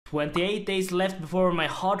28 days left before my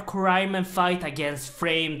hardcore Ironman fight against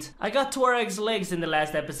Framed. I got Torag's legs in the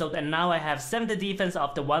last episode and now I have 70 defense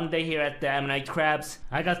after 1 day here at the Ammonite Crabs.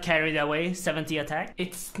 I got carried away, 70 attack.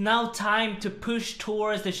 It's now time to push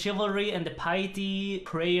towards the chivalry and the piety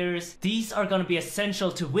prayers. These are gonna be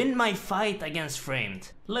essential to win my fight against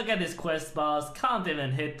Framed. Look at this quest boss, can't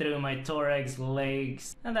even hit through my Torag's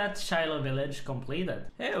legs. And that's Shiloh Village completed.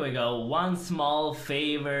 Here we go, one small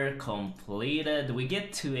favor completed. We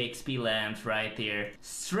get 2 XP lamps right here.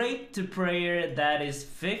 Straight to prayer, that is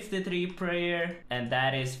 53 prayer, and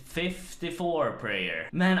that is 54 prayer.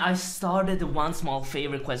 Man, I started the one small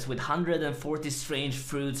favor quest with 140 strange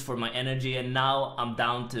fruits for my energy, and now I'm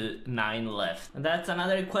down to 9 left. And that's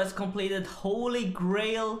another quest completed, Holy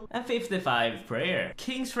Grail, and 55 prayer.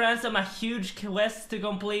 King's Ransom, a huge quest to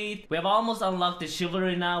complete. We have almost unlocked the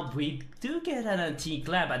chivalry now. We do get an antique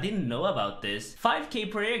lamp. I didn't know about this.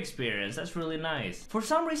 5k prayer experience, that's really nice. For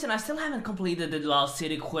some reason I still haven't completed the Lost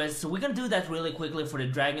City quest, so we're gonna do that really quickly for the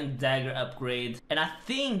Dragon Dagger upgrade. And I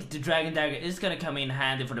think the Dragon Dagger is gonna come in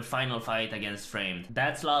handy for the final fight against Framed.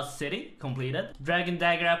 That's Lost City completed. Dragon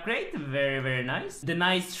Dagger upgrade, very nice. The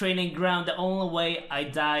nice training ground, the only way I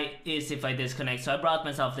die is if I disconnect, so I brought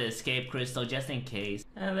myself the escape crystal just in case.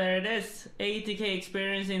 And there it is, 80k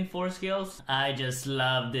experience in 4 skills. I just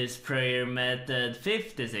love this prayer method.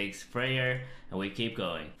 56 prayer, and we keep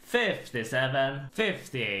going. 57,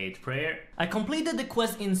 58 prayer. I completed the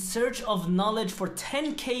quest In Search of Knowledge for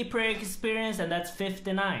 10k prayer experience, and that's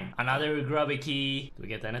 59. Another grubby key. Do we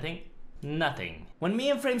get anything? Nothing. When me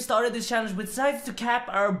and Frame started this challenge, we decided to cap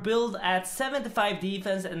our build at 75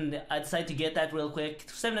 defense, and I decided to get that real quick.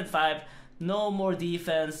 75. No more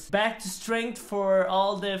defense. Back to strength for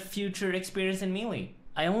all the future experience in melee.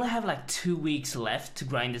 I only have like 2 weeks left to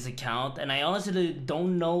grind this account, and I honestly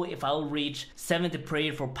don't know if I'll reach 70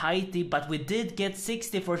 prayer for piety, but we did get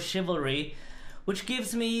 60 for chivalry, which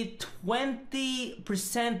gives me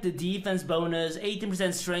 20% the defense bonus,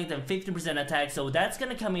 18% strength, and 15% attack, so that's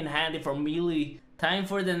gonna come in handy for melee. Time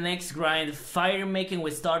for the next grind. Fire making,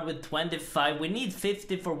 we start with 25. We need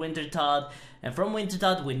 50 for Wintertod, and from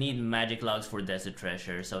Wintertod we need magic logs for Desert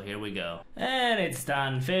Treasure, so here we go. And it's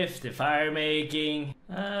done. 50 fire making.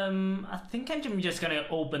 I think I'm just gonna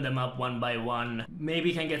open them up one by one.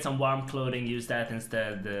 Maybe can get some warm clothing, use that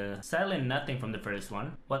instead. Sadly nothing from the first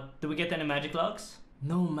one. What, do we get any magic logs?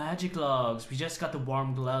 No magic logs, we just got the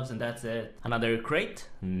warm gloves and that's it. Another crate,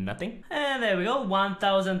 nothing. And there we go,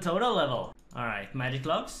 1000 total level. Alright, magic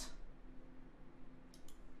logs.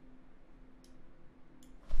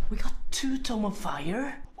 We got 2 Tome of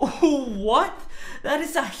Fire? Oh, what? That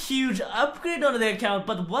is a huge upgrade on the account,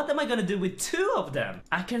 but what am I gonna do with 2 of them?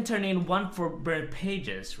 I can turn in 1 for burnt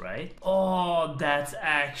pages, right? Oh, that's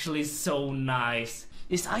actually so nice.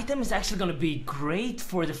 This item is actually gonna be great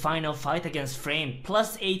for the final fight against Frame.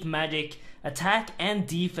 Plus 8 magic, attack and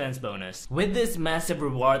defense bonus. With this massive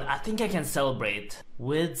reward, I think I can celebrate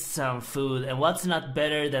with some food, and what's not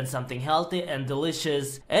better than something healthy and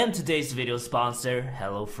delicious, and today's video sponsor,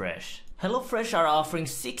 HelloFresh. HelloFresh are offering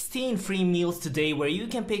 16 free meals today where you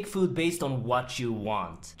can pick food based on what you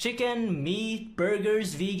want. Chicken, meat,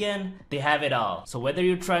 burgers, vegan, they have it all. So whether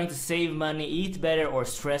you're trying to save money, eat better, or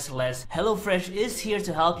stress less, HelloFresh is here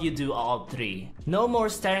to help you do all 3. No more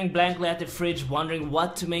staring blankly at the fridge wondering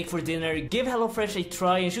what to make for dinner. Give HelloFresh a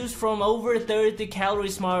try and choose from over 30 calorie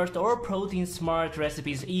smart or protein smart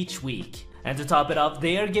recipes each week. And to top it off,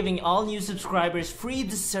 they are giving all new subscribers free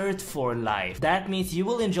dessert for life. That means you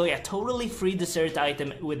will enjoy a totally free dessert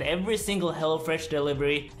item with every single HelloFresh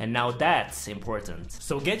delivery, and now that's important.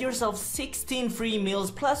 So get yourself 16 free meals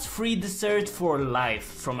plus free dessert for life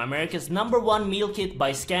from America's #1 meal kit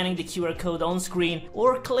by scanning the QR code on screen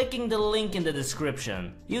or clicking the link in the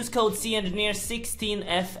description. Use code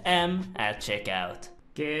CEngineer16FM at checkout.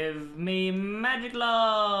 Give me magic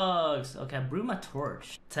logs! Okay, I brew my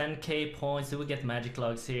torch. 10k points, do we get magic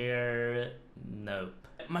logs here? Nope.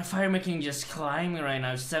 My fire making just climbing right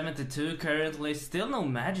now, 72 currently, still no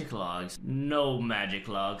magic logs. No magic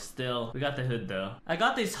logs, still. We got the hood though. I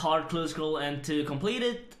got this hard clue scroll, and to complete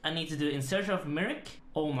it, I need to do In Search of Myrick.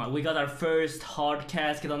 Oh my, we got our first hard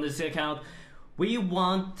casket on this account. We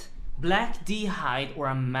want black D hide or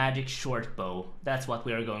a magic short bow. That's what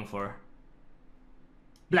we are going for.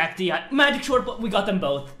 Black D, magic short bow, we got them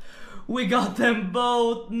both. We got them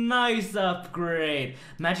both, nice upgrade.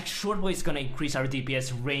 Magic short bow is gonna increase our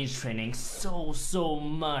DPS range training so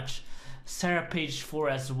much. Sarah page 4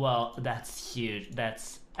 as well, that's huge,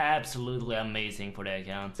 that's absolutely amazing for the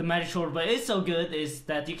account. The magic short bow is so good is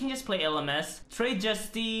that you can just play LMS, trade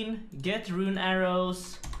Justine, get rune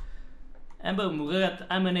arrows, And boom, we got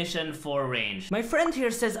ammunition for range. My friend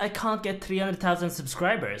here says I can't get 300,000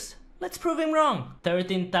 subscribers. Let's prove him wrong.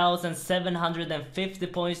 13,750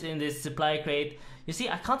 points in this supply crate. You see,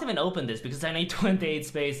 I can't even open this because I need 28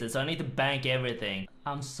 spaces, so I need to bank everything.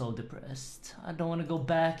 I'm so depressed. I don't want to go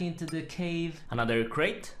back into the cave. Another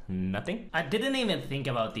crate? Nothing. I didn't even think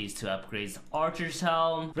about these two upgrades. Archer's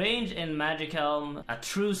Helm, range in Magic Helm, a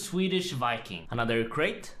true Swedish Viking. Another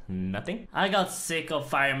crate? Nothing. I got sick of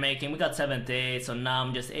fire making. We got 78, so now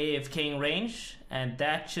I'm just AFKing range. And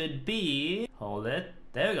that should be... Hold it.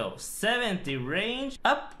 There we go, 70 range,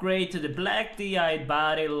 upgrade to the black DI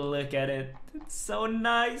body, look at it, it's so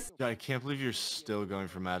nice. I can't believe you're still going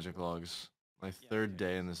for magic logs. My third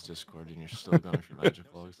day in this Discord and you're still going for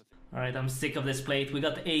magic logs. Alright, I'm sick of this plate, we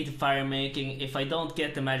got 8 fire making. If I don't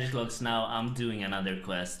get the magic logs now, I'm doing another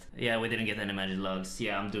quest. Yeah, we didn't get any magic logs,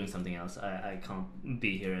 yeah, I'm doing something else, I can't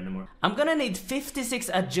be here anymore. I'm gonna need 56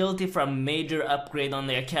 agility for a major upgrade on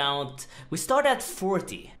the account. We start at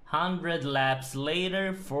 40. 100 laps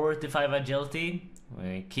later, 45 agility.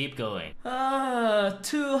 We keep going.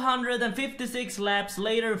 256 laps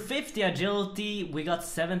later, 50 agility. We got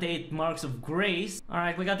 78 marks of grace.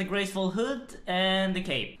 Alright, we got the graceful hood and the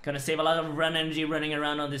cape. Gonna save a lot of run energy running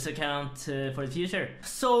around on this account for the future.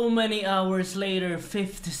 So many hours later,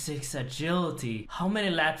 56 agility. How many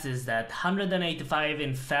laps is that? 185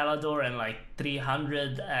 in Falador and like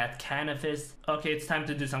 300 at Canifis. Okay, it's time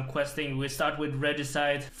to do some questing. We start with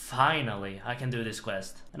Regicide. Finally, I can do this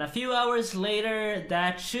quest. And a few hours later,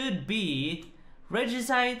 that should be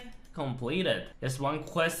Regicide completed. There's one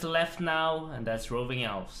quest left now, and that's Roving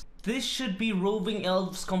Elves. This should be Roving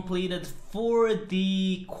Elves completed for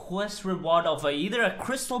the quest reward of either a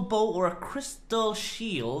crystal bow or a crystal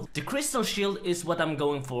shield. The crystal shield is what I'm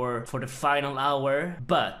going for the final hour,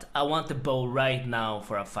 but I want the bow right now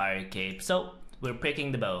for a fire cape. So we're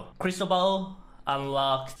picking the bow. Crystal bow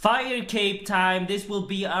unlocked. Fire cape time. This will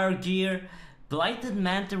be our gear. Blighted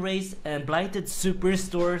Manta Rays and Blighted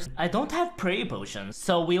Superstores. I don't have Prey Potions,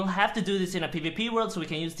 so we'll have to do this in a PvP world so we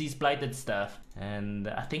can use these Blighted stuff. And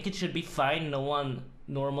I think it should be fine. No one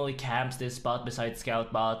normally camps this spot besides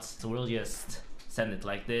scout bots, so we'll just send it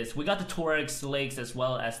like this. We got the Torx legs as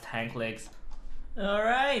well as tank legs.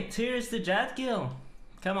 Alright, here's the Jet kill.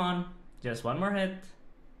 Come on, just one more hit.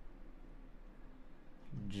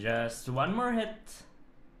 Just one more hit.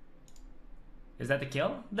 Is that the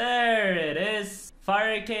kill? There it is.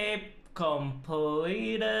 Fire cape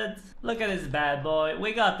completed. Look at this bad boy.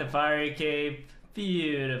 We got the fire cape.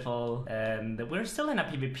 Beautiful. And we're still in a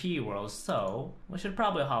PvP world, so we should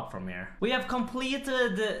probably hop from here. We have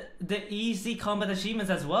completed the easy combat achievements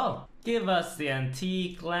as well. Give us the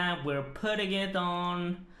antique lamp. We're putting it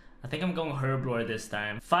on. I think I'm going Herblore this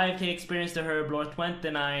time. 5k experience to Herblore,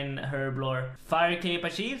 29 Herblore. Fire cape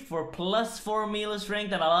achieved for +4 melee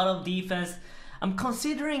strength and a lot of defense. I'm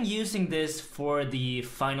considering using this for the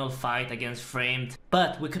final fight against Framed,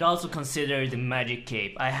 but we could also consider the magic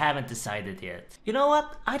cape. I haven't decided yet. You know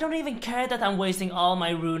what? I don't even care that I'm wasting all my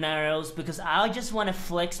rune arrows because I just want to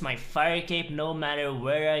flex my fire cape no matter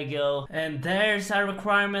where I go. And there's our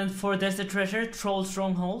requirement for Desert Treasure, Troll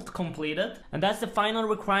Stronghold completed. And that's the final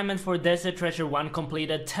requirement for Desert Treasure 1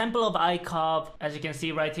 completed. Temple of Ikov, as you can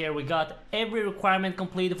see right here, we got every requirement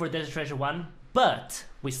completed for Desert Treasure 1. But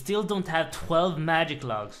we still don't have 12 magic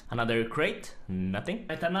logs. Another crate? Nothing.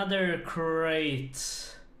 Right, another crate.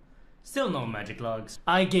 Still no magic logs.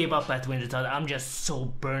 I gave up at Wintertod. I'm just so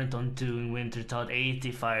burnt on doing Wintertod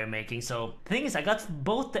 80 fire making. So the thing is, I got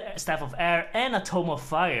both the Staff of Air and a Tome of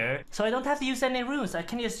Fire, so I don't have to use any runes. I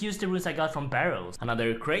can just use the runes I got from barrels.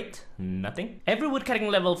 Another crate? Nothing. Every woodcutting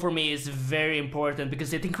level for me is very important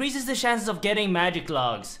because it increases the chances of getting magic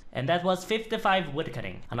logs. And that was 55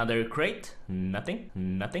 woodcutting. Another crate? Nothing.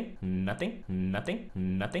 Nothing. Nothing. Nothing. Nothing.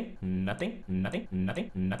 Nothing. Nothing. Nothing.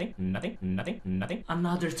 Nothing. Nothing. Nothing. Nothing.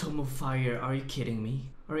 Another Tome of Fire. Are you kidding me?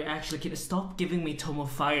 Are you actually kidding? Stop giving me Tome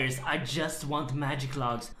of Fires. I just want magic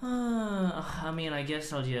logs. I mean, I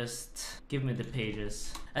guess I'll just give me the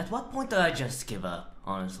pages. At what point did I just give up?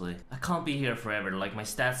 Honestly, I can't be here forever. Like, my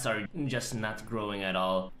stats are just not growing at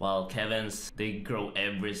all, while Kevin's, they grow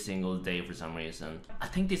every single day for some reason. I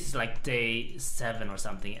think this is like day 7 or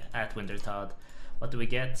something at Wintertod. What do we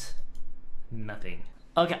get? Nothing.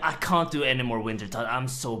 Okay, I can't do any more Wintertod. I'm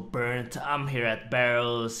so burnt. I'm here at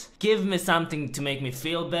barrels. Give me something to make me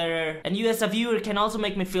feel better. And you as a viewer can also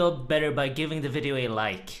make me feel better by giving the video a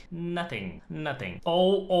like. Nothing. Nothing.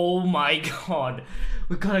 Oh my god.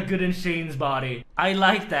 We got a good in Shane's body. I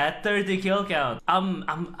like that. 30 kill count.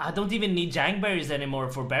 I don't even need Jangberries anymore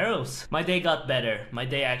for barrels. My day got better. My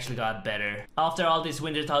day actually got better. After all this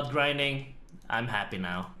Wintertod grinding, I'm happy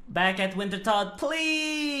now. Back at Wintertodt,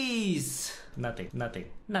 please! Nothing.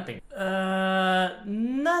 Nothing.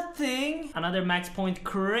 Another max point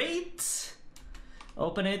crate.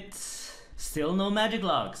 Open it. Still no magic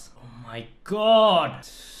logs. Oh my god.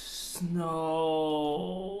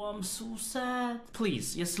 No, I'm so sad.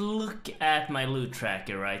 Please, just look at my loot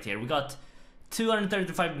tracker right here. We got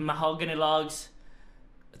 235 mahogany logs,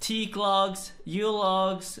 teak logs, yew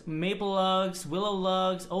logs, maple logs, willow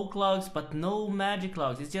logs, oak logs, but no magic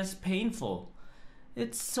logs. It's just painful.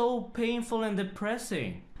 It's so painful and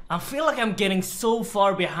depressing. I feel like I'm getting so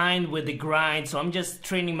far behind with the grind, so I'm just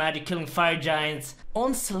training magic, killing fire giants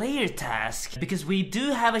on Slayer task. Because we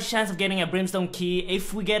do have a chance of getting a brimstone key.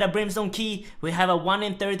 If we get a brimstone key, we have a 1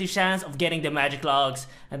 in 30 chance of getting the magic logs,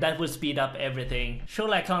 and that will speed up everything.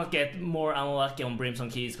 Surely I can't get more unlucky on brimstone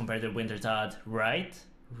keys compared to Wintertodt, right?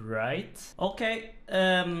 Okay,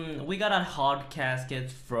 we got a hard casket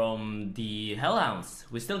from the Hellhounds.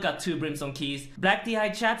 We still got 2 brimstone keys. Black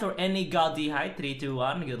D'hide chaps or any god D'hide. 3, 2,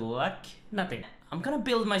 1, good luck. Nothing. I'm gonna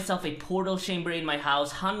build myself a portal chamber in my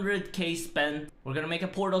house. 100k spent. We're gonna make a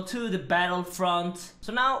portal to the battlefront.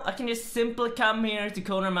 So now I can just simply come here to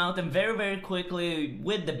Corner Mountain very quickly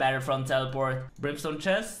with the battlefront teleport. Brimstone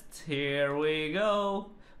chest, here we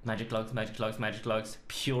go. Magic logs,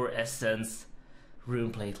 pure essence.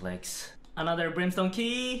 Rune plate legs. Another brimstone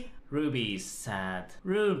key. Rubies. Sad.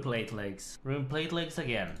 Rune plate legs. Rune plate legs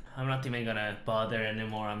again. I'm not even gonna bother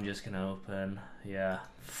anymore. I'm just gonna open. Yeah.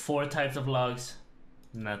 4 types of logs.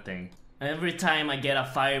 Nothing. Every time I get a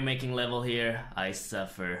fire making level here, I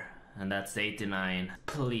suffer. And that's 89.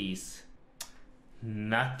 Please.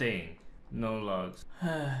 Nothing. No logs.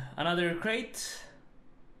 Another crate.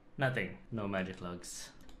 Nothing. No magic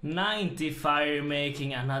logs. 90 fire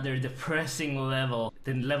making, another depressing level.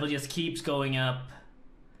 The level just keeps going up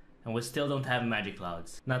and we still don't have magic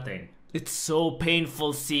logs. Nothing. It's so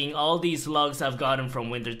painful seeing all these logs I've gotten from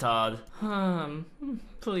Wintertodt.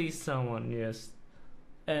 Please someone, yes.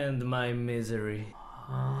 End my misery.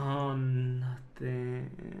 Oh, nothing.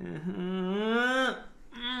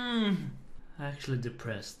 Actually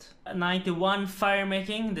depressed. 91 fire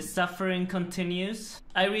making, the suffering continues.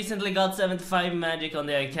 I recently got 75 magic on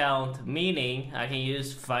the account, meaning I can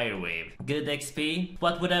use fire wave. Good XP.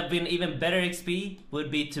 What would have been even better XP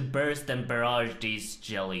would be to burst and barrage these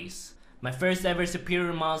jellies. My first ever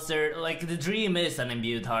superior monster. Like, the dream is an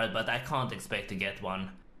imbued heart, but I can't expect to get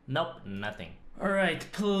one. Nope, nothing.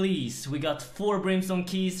 Alright, please. We got 4 brimstone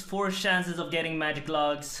keys, 4 chances of getting magic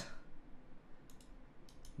logs.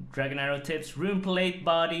 Dragon arrow tips, rune plate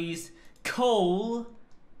bodies, coal,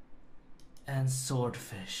 and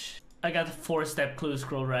swordfish. I got a 4-step clue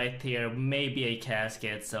scroll right here, maybe a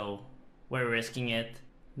casket, so we're risking it.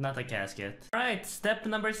 Not a casket. Alright, step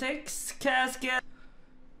number 6, casket.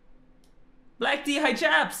 Black D'hide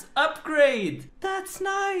chaps, upgrade! That's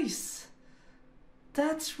nice!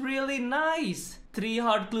 That's really nice! 3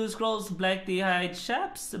 hard clue scrolls, Black D'hide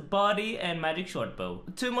chaps, body, and magic shortbow.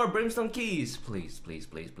 2 more brimstone keys. Please.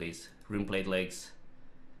 Rune plate legs.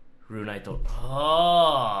 Runite.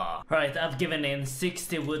 Oh! Right, I've given in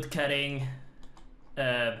 60 wood cutting.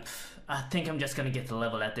 I think I'm just gonna get the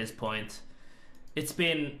level at this point. It's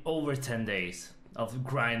been over 10 days of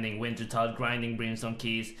grinding Wintertodt, grinding brimstone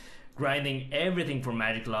keys, grinding everything for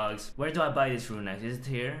magic logs. Where do I buy this rune axe? Is it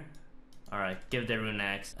here? Alright, give the rune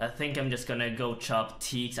axe. I think I'm just gonna go chop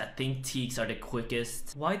teaks. I think teaks are the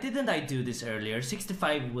quickest. Why didn't I do this earlier?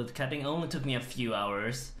 65 wood cutting only took me a few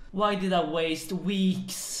hours. Why did I waste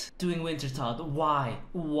weeks doing Wintertodt? Why?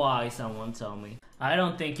 Why, someone tell me. I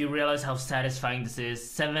don't think you realize how satisfying this is.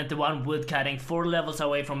 71 wood cutting, 4 levels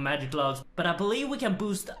away from magic logs. But I believe we can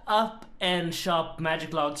boost up and shop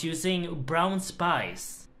magic logs using brown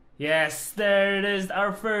spice. Yes, there it is,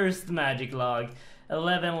 our first magic log.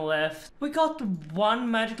 11 left. We got 1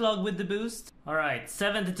 magic log with the boost. Alright,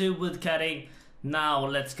 72 wood cutting. Now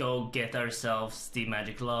let's go get ourselves the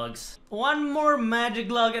magic logs. 1 more magic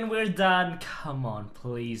log and we're done. Come on,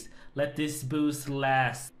 please. Let this boost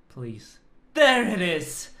last, please. There it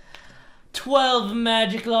is. 12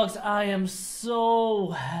 magic logs. I am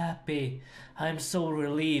so happy. I'm so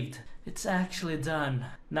relieved. It's actually done.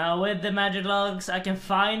 Now with the magic logs, I can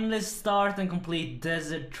finally start and complete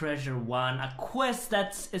Desert Treasure 1, a quest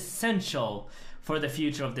that's essential for the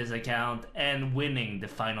future of this account and winning the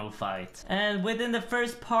final fight. And within the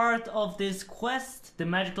first part of this quest, the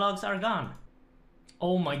magic logs are gone.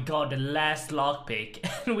 Oh my god, the last lockpick,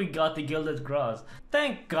 and we got the Gilded Cross.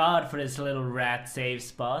 Thank god for this little rat save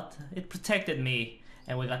spot. It protected me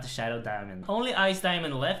And we got the Shadow Diamond. Only Ice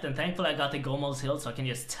Diamond left, and thankfully I got the Gomel's Hill, so I can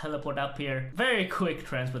just teleport up here. Very quick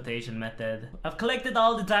transportation method. I've collected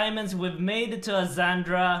all the diamonds, we've made it to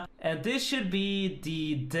Azandra, and this should be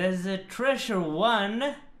the Desert Treasure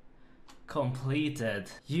 1 completed.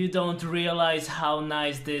 You don't realize how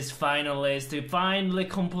nice this finally is to finally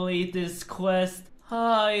complete this quest.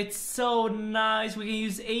 Ah, it's so nice. We can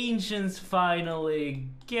use ancients finally.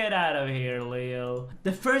 Get out of here, Leo.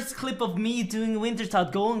 The first clip of me doing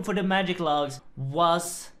Wintertodt going for the magic logs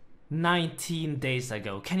was 19 days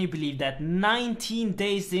ago. Can you believe that? 19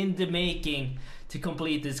 days in the making to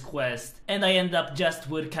complete this quest. And I end up just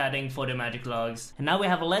woodcutting for the magic logs. And now we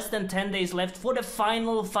have less than 10 days left for the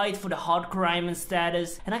final fight for the hardcore Iron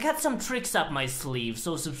status. And I got some tricks up my sleeve,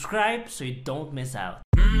 so subscribe so you don't miss out.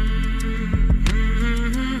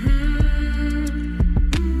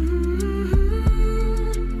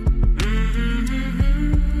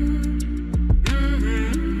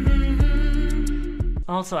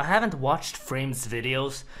 Also, I haven't watched Frame's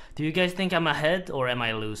videos. Do you guys think I'm ahead or am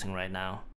I losing right now?